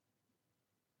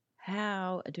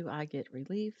How do I get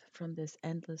relief from this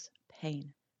endless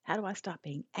pain? How do I stop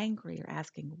being angry or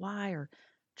asking why or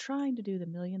trying to do the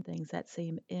million things that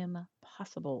seem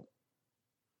impossible?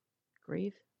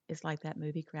 Grief is like that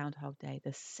movie Groundhog Day,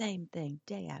 the same thing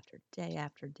day after day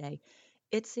after day.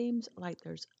 It seems like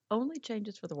there's only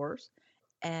changes for the worse,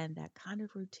 and that kind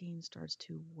of routine starts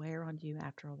to wear on you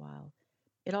after a while.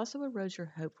 It also erodes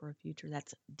your hope for a future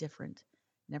that's different,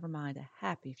 never mind a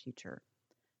happy future.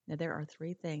 Now, there are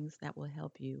three things that will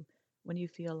help you when you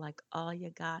feel like all you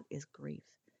got is grief,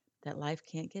 that life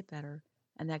can't get better,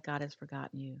 and that God has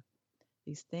forgotten you.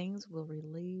 These things will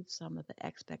relieve some of the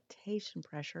expectation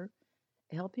pressure,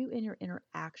 help you in your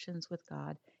interactions with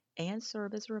God, and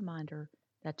serve as a reminder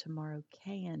that tomorrow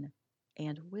can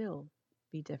and will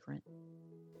be different.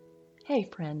 Hey,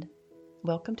 friend,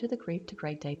 welcome to the Grief to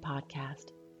Great Day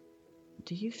podcast.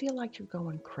 Do you feel like you're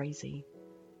going crazy?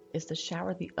 Is the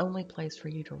shower the only place for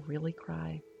you to really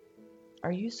cry?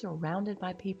 Are you surrounded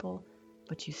by people,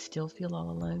 but you still feel all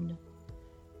alone?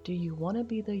 Do you want to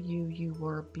be the you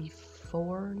were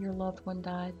before your loved one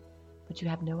died, but you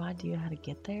have no idea how to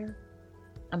get there?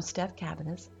 I'm Steph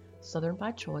Cabanis, Southern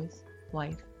by choice,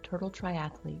 wife, turtle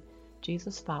triathlete,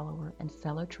 Jesus follower, and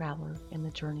fellow traveler in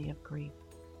the journey of grief.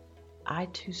 I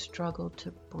too struggled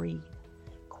to breathe,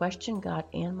 questioned God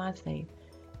and my faith,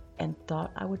 and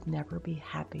thought I would never be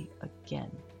happy again.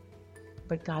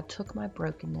 But God took my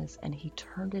brokenness and He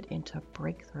turned it into a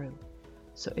breakthrough.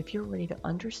 So if you're ready to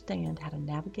understand how to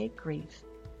navigate grief,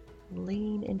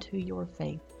 lean into your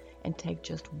faith and take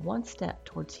just one step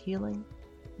towards healing,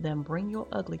 then bring your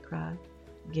ugly cry,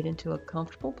 get into a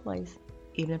comfortable place,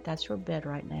 even if that's your bed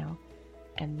right now,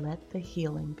 and let the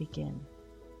healing begin.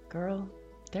 Girl,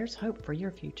 there's hope for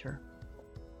your future.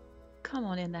 Come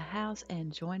on in the house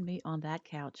and join me on that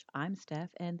couch. I'm Steph,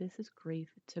 and this is Grief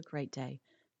to Great Day.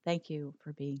 Thank you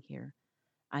for being here.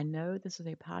 I know this is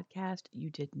a podcast you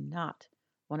did not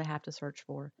want to have to search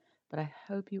for, but I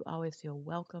hope you always feel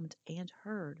welcomed and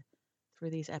heard through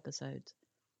these episodes.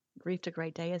 Grief to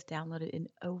Great Day is downloaded in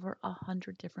over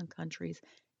 100 different countries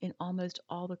in almost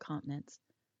all the continents.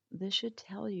 This should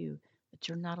tell you that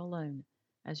you're not alone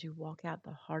as you walk out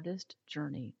the hardest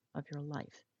journey of your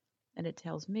life. And it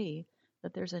tells me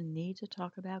that there's a need to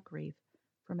talk about grief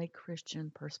from a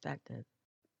Christian perspective.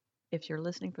 If you're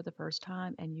listening for the first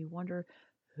time and you wonder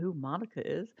who Monica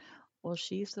is, well,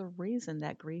 she's the reason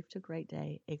that Grief to Great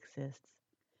Day exists.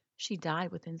 She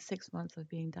died within 6 months of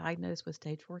being diagnosed with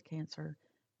stage 4 cancer,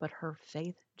 but her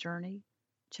faith journey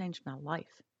changed my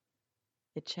life.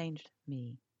 It changed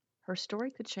me. Her story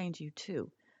could change you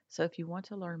too. So if you want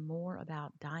to learn more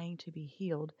about dying to be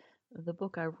healed, the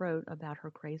book I wrote about her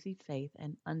crazy faith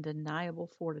and undeniable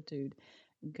fortitude,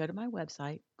 go to my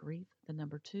website, grief, the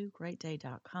number 2,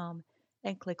 greatday.com,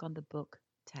 and click on the book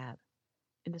tab.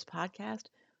 In this podcast,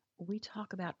 we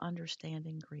talk about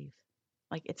understanding grief.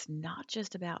 Like it's not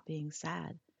just about being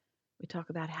sad. We talk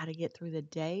about how to get through the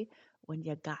day when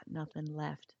you got nothing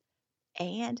left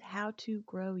and how to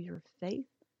grow your faith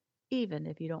even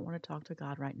if you don't want to talk to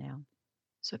God right now.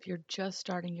 So if you're just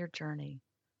starting your journey,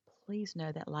 please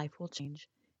know that life will change.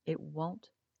 It won't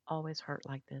always hurt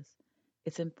like this.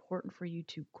 It's important for you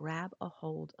to grab a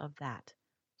hold of that.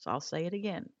 So I'll say it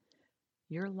again.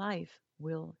 Your life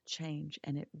will change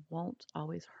and it won't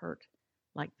always hurt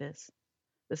like this.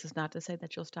 This is not to say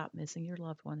that you'll stop missing your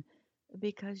loved one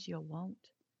because you won't,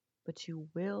 but you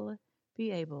will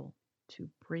be able to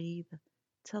breathe,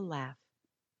 to laugh,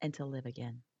 and to live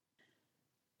again.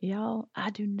 Y'all, I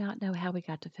do not know how we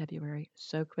got to February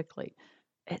so quickly.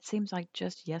 It seems like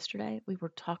just yesterday we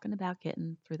were talking about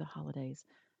getting through the holidays.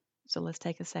 So let's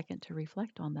take a second to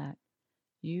reflect on that.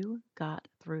 You got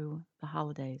through the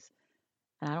holidays.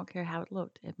 And I don't care how it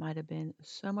looked. It might have been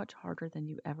so much harder than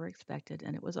you ever expected,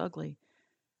 and it was ugly.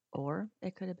 Or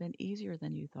it could have been easier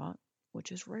than you thought,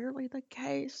 which is rarely the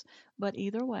case. But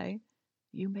either way,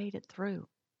 you made it through.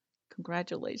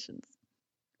 Congratulations.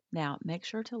 Now, make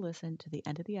sure to listen to the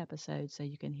end of the episode so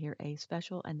you can hear a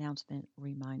special announcement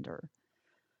reminder.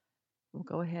 We'll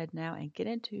go ahead now and get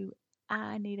into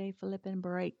I need a flippin'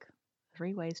 break.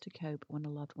 3 ways to cope when a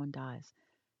loved one dies.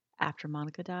 After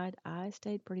Monica died, I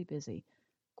stayed pretty busy,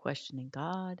 questioning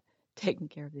God, taking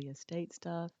care of the estate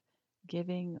stuff,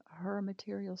 giving her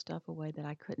material stuff away that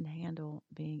I couldn't handle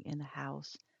being in the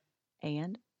house,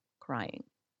 and crying.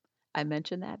 I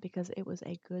mention that because it was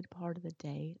a good part of the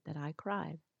day that I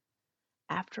cried.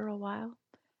 After a while,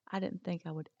 I didn't think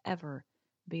I would ever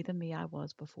be the me I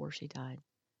was before she died.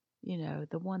 You know,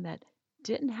 the one that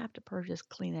didn't have to purchase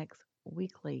Kleenex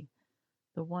weekly,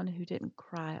 the one who didn't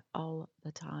cry all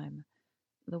the time,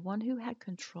 the one who had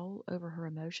control over her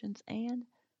emotions and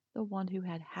the one who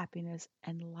had happiness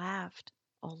and laughed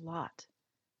a lot.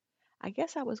 I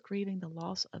guess I was grieving the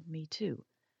loss of me too.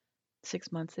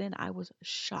 6 months in, I was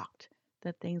shocked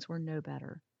that things were no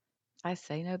better. I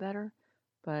say no better,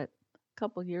 but a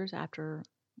couple years after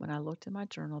when I looked in my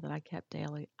journal that I kept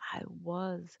daily, I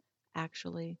was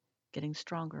actually getting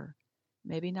stronger.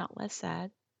 Maybe not less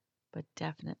sad, but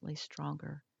definitely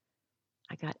stronger.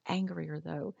 I got angrier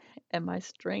though, and my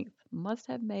strength must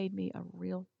have made me a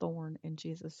real thorn in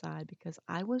Jesus' side because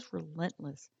I was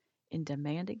relentless in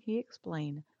demanding he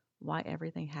explain why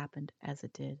everything happened as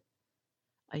it did.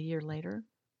 A year later,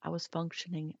 I was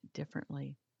functioning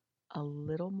differently, a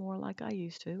little more like I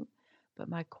used to, but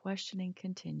my questioning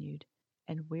continued,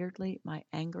 and weirdly, my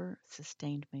anger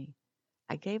sustained me.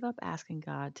 I gave up asking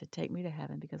God to take me to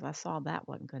heaven because I saw that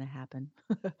wasn't going to happen,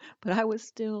 but I was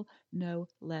still no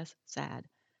less sad.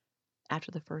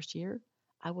 After the first year,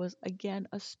 I was again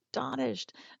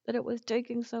astonished that it was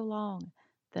taking so long,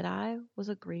 that I was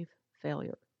a grief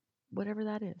failure. Whatever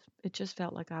that is, it just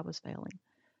felt like I was failing.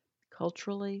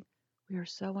 Culturally, we are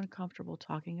so uncomfortable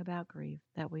talking about grief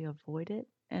that we avoid it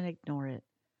and ignore it.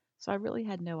 So I really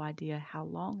had no idea how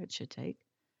long it should take,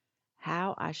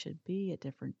 how I should be at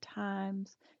different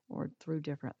times or through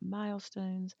different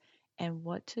milestones, and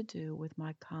what to do with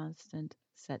my constant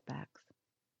setbacks,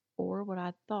 or what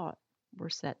I thought were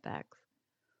setbacks.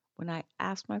 When I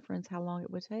asked my friends how long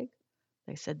it would take,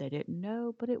 they said they didn't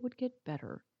know, but it would get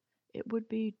better. It would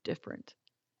be different.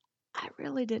 I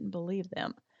really didn't believe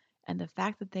them. And the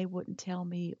fact that they wouldn't tell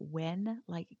me when,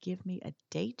 like give me a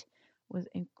date, was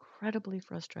incredibly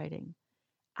frustrating.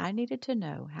 I needed to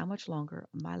know how much longer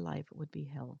my life would be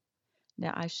hell.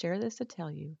 Now, I share this to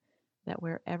tell you that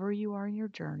wherever you are in your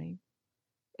journey,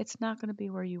 it's not going to be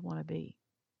where you want to be.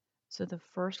 So, the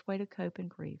first way to cope in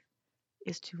grief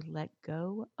is to let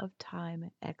go of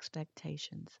time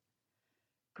expectations.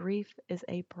 Grief is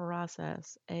a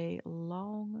process, a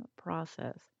long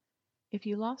process. If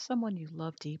you lost someone you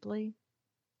love deeply,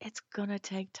 it's going to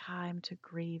take time to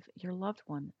grieve your loved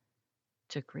one,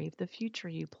 to grieve the future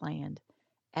you planned,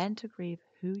 and to grieve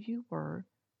who you were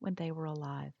when they were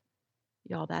alive.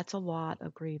 Y'all, that's a lot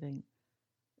of grieving.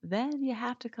 Then you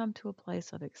have to come to a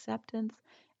place of acceptance,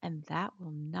 and that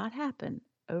will not happen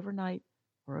overnight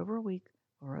or over a week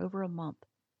or over a month.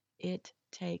 It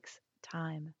takes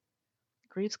time.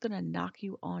 Grief's going to knock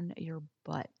you on your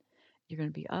butt. You're going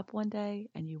to be up one day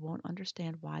and you won't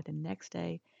understand why the next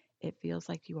day it feels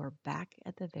like you are back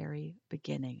at the very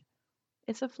beginning.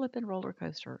 It's a flippin' roller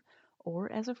coaster.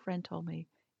 Or, as a friend told me,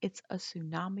 it's a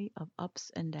tsunami of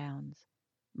ups and downs.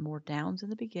 More downs in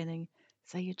the beginning,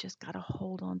 so you just got to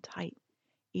hold on tight,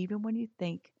 even when you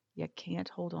think you can't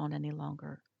hold on any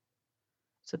longer.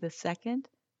 So, the second,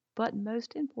 but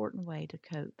most important way to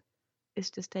cope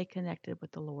is to stay connected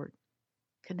with the Lord.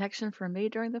 Connection for me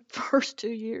during the first 2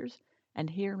 years, and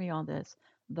hear me on this,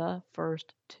 the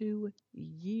first 2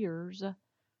 years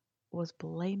was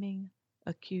blaming,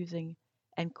 accusing,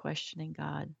 and questioning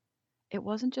God. It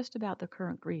wasn't just about the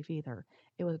current grief either.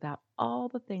 It was about all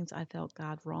the things I felt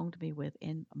God wronged me with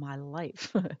in my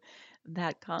life.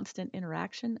 That constant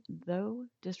interaction, though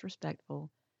disrespectful,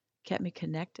 kept me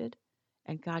connected,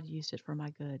 and God used it for my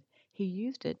good. He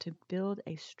used it to build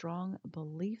a strong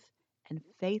belief and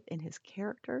faith in His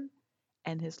character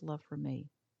and His love for me.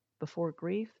 Before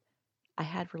grief, I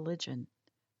had religion,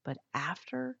 but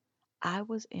after, I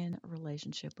was in a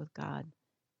relationship with God,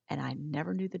 and I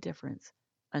never knew the difference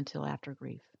until after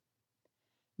grief.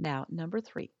 Now, number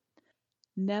three,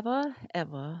 never,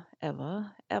 ever, ever,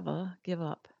 ever give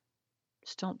up.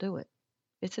 Just don't do it.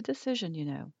 It's a decision.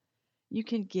 You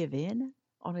can give in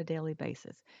on a daily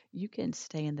basis. You can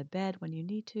stay in the bed when you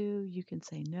need to. You can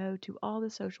say no to all the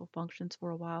social functions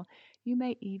for a while. You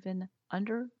may even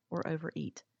under or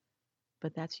overeat.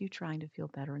 But that's you trying to feel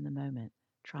better in the moment,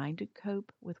 trying to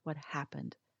cope with what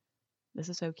happened. This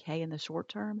is okay in the short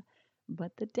term,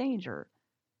 but the danger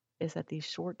is that these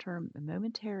short term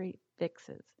momentary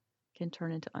fixes can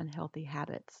turn into unhealthy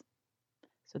habits.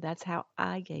 So that's how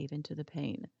I gave into the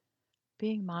pain.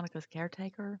 Being Monica's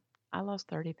caretaker, I lost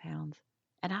 30 pounds,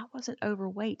 and I wasn't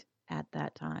overweight at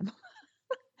that time.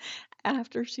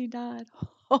 After she died,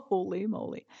 holy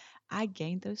moly, I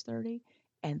gained those 30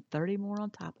 and 30 more on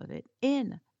top of it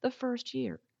in the first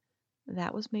year.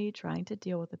 That was me trying to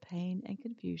deal with the pain and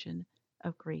confusion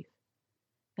of grief.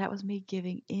 That was me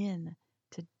giving in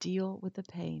to deal with the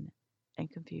pain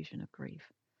and confusion of grief.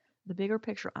 The bigger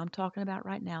picture I'm talking about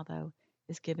right now, though,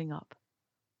 is giving up,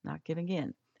 not giving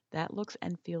in. That looks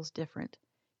and feels different.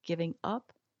 Giving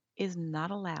up is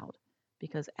not allowed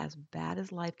because, as bad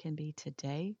as life can be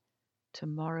today,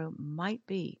 tomorrow might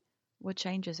be what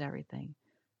changes everything.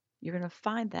 You're going to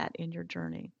find that in your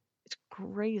journey. It's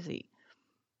crazy.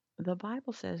 The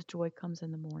Bible says joy comes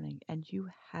in the morning, and you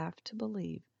have to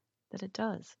believe that it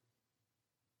does.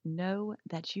 Know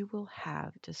that you will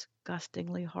have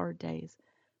disgustingly hard days.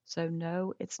 So,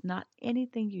 no, it's not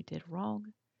anything you did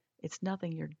wrong. It's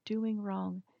nothing you're doing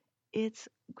wrong. It's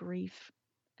grief,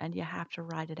 and you have to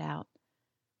write it out.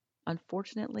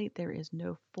 Unfortunately, there is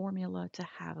no formula to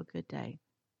have a good day.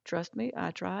 Trust me,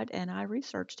 I tried and I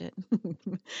researched it.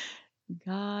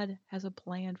 God has a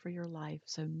plan for your life,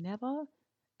 so never,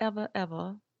 ever,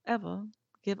 ever, ever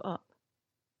give up.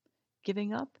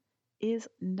 Giving up is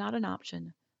not an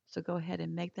option. So go ahead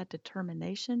and make that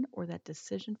determination or that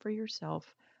decision for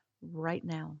yourself right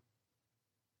now.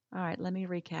 All right, let me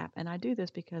recap. And I do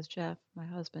this because Jeff, my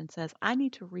husband, says I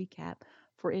need to recap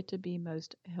for it to be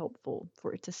most helpful,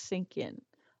 for it to sink in,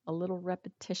 a little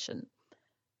repetition.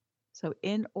 So,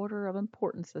 in order of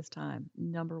importance this time,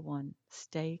 number one,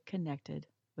 stay connected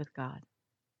with God.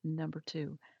 Number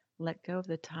two, let go of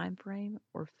the time frame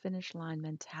or finish line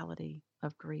mentality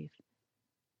of grief.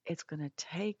 It's going to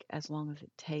take as long as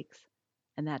it takes.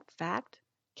 And that fact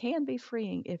can be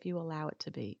freeing if you allow it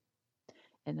to be.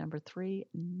 And number three,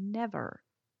 never,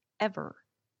 ever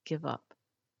give up.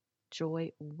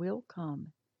 Joy will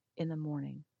come in the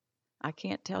morning. I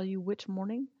can't tell you which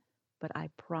morning, but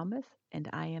I promise, and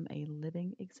I am a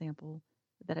living example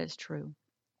that is true.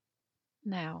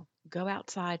 Now, go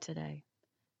outside today.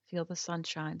 Feel the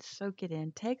sunshine, soak it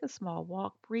in, take a small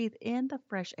walk, breathe in the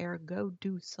fresh air, go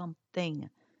do something. If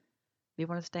you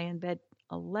want to stay in bed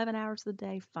 11 hours a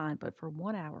day, fine, but for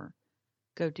 1 hour,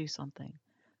 go do something.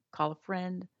 Call a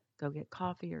friend, go get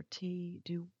coffee or tea,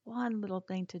 do one little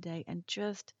thing today and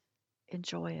just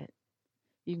enjoy it.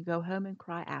 You can go home and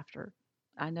cry after.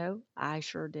 I know I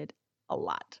sure did a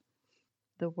lot.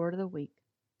 The word of the week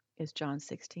is John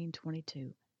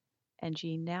 16:22. And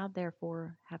ye now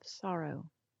therefore have sorrow,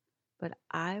 but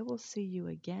I will see you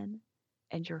again,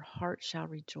 and your heart shall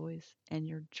rejoice, and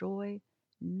your joy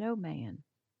no man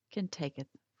can taketh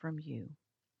from you.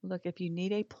 Look, if you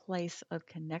need a place of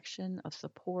connection, of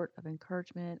support, of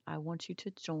encouragement, I want you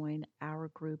to join our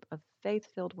group of faith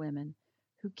filled women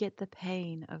who get the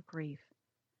pain of grief,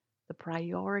 the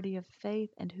priority of faith,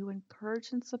 and who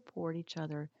encourage and support each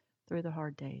other through the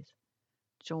hard days.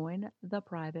 Join the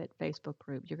private Facebook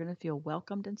group. You're going to feel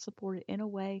welcomed and supported in a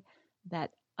way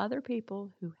that other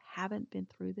people who haven't been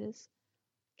through this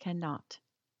cannot.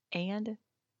 And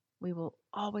we will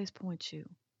always point you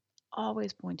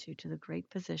to the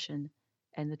great physician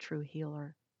and the true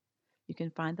healer. You can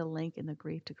find the link in the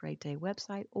Grief to Great Day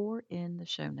website or in the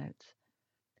show notes.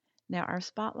 Now, our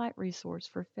spotlight resource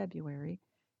for February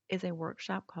is a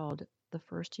workshop called The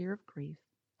First Year of Grief: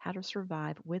 How to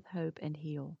Survive with Hope and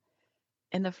Heal.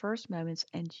 In the first moments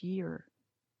and year,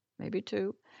 maybe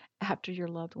two, after your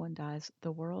loved one dies,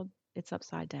 the world, it's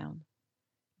upside down.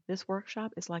 This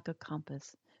workshop is like a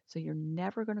compass, so you're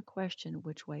never going to question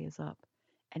which way is up.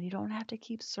 And you don't have to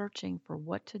keep searching for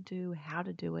what to do, how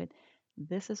to do it.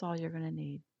 This is all you're going to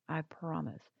need. I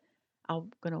promise.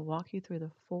 I'm going to walk you through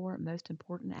the four most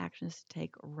important actions to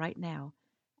take right now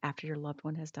after your loved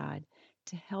one has died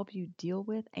to help you deal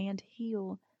with and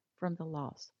heal from the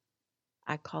loss.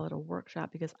 I call it a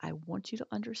workshop because I want you to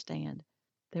understand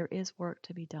there is work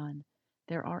to be done.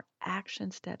 There are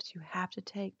action steps you have to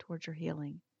take towards your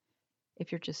healing.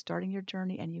 If you're just starting your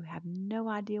journey and you have no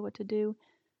idea what to do,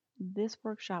 this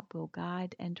workshop will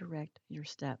guide and direct your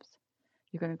steps.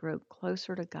 You're going to grow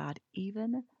closer to God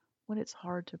even when it's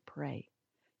hard to pray.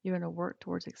 You're going to work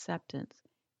towards acceptance,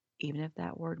 even if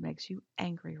that word makes you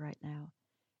angry right now.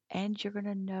 And you're going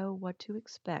to know what to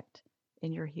expect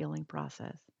in your healing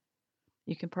process.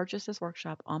 You can purchase this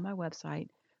workshop on my website,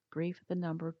 grief the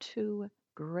number 2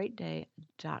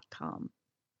 greatday.com.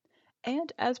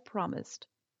 And as promised,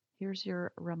 here's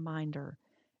your reminder.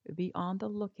 Be on the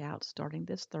lookout starting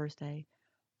this Thursday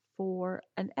for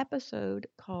an episode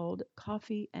called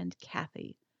Coffee and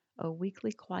Kathy, a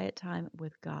weekly quiet time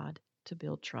with God to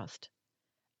build trust.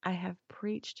 I have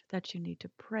preached that you need to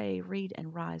pray, read,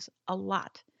 and rise a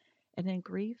lot. And in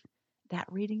grief,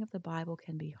 that reading of the Bible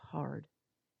can be hard.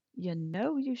 You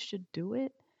know you should do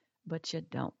it, but you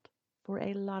don't for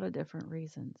a lot of different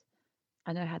reasons.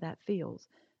 I know how that feels.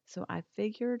 So I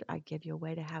figured I'd give you a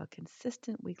way to have a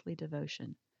consistent weekly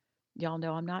devotion. Y'all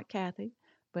know I'm not Kathy,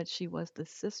 but she was the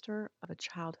sister of a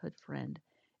childhood friend,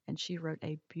 and she wrote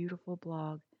a beautiful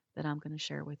blog that I'm going to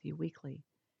share with you weekly.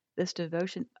 This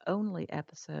devotion only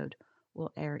episode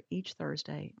will air each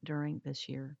Thursday during this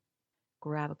year.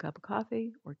 Grab a cup of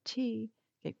coffee or tea,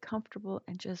 get comfortable,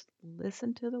 and just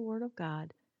listen to the Word of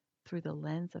God through the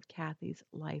lens of Kathy's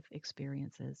life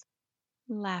experiences.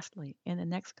 Lastly, in the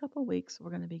next couple weeks, we're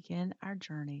going to begin our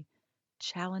journey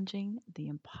challenging the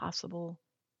impossible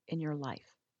in your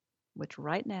life, which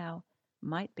right now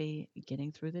might be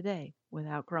getting through the day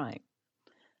without crying.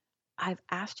 I've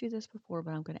asked you this before,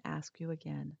 but I'm going to ask you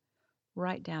again.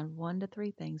 Write down 1 to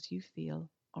 3 things you feel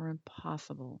are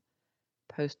impossible.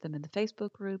 Post them in the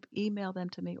Facebook group, email them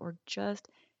to me, or just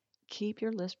keep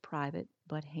your list private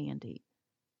but handy.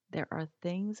 There are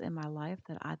things in my life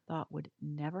that I thought would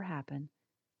never happen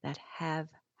that have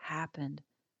happened,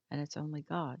 and it's only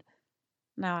God.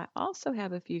 Now, I also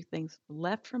have a few things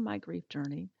left from my grief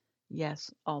journey.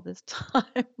 Yes, all this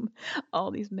time,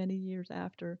 all these many years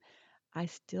after, I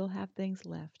still have things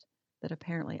left that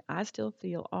apparently I still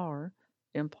feel are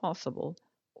impossible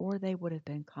or they would have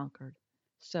been conquered.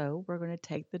 So we're going to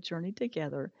take the journey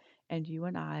together and you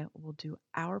and I will do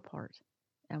our part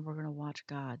and we're going to watch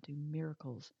God do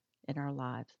miracles in our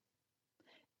lives.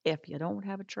 If you don't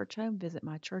have a church home, visit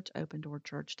my church,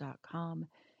 opendoorchurch.com.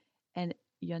 And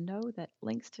you know that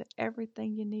links to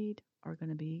everything you need are going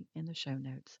to be in the show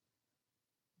notes.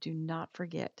 Do not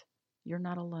forget, you're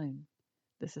not alone.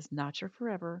 This is not your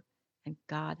forever, and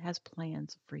God has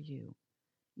plans for you.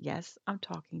 Yes, I'm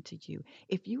talking to you.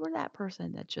 If you were that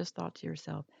person that just thought to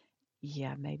yourself,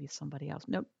 yeah, maybe somebody else.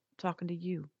 Nope, I'm talking to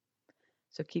you.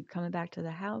 So keep coming back to the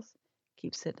house,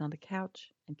 keep sitting on the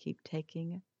couch, and keep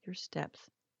taking your steps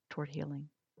toward healing.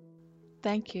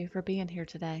 Thank you for being here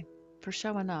today, for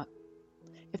showing up.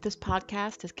 If this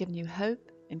podcast has given you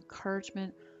hope,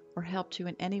 encouragement, or helped you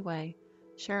in any way,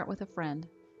 share it with a friend,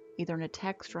 either in a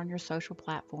text or on your social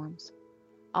platforms.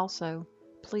 Also,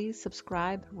 please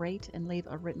subscribe, rate, and leave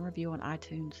a written review on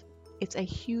iTunes. It's a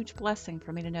huge blessing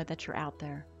for me to know that you're out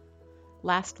there.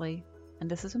 Lastly, and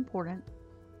this is important,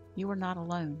 you are not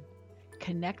alone.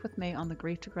 Connect with me on the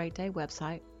Grief to Great Day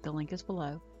website, the link is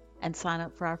below, and sign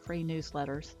up for our free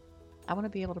newsletters. I want to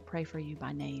be able to pray for you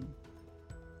by name.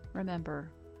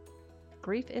 Remember,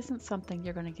 grief isn't something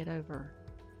you're going to get over,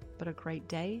 but a great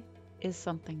day is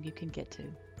something you can get to.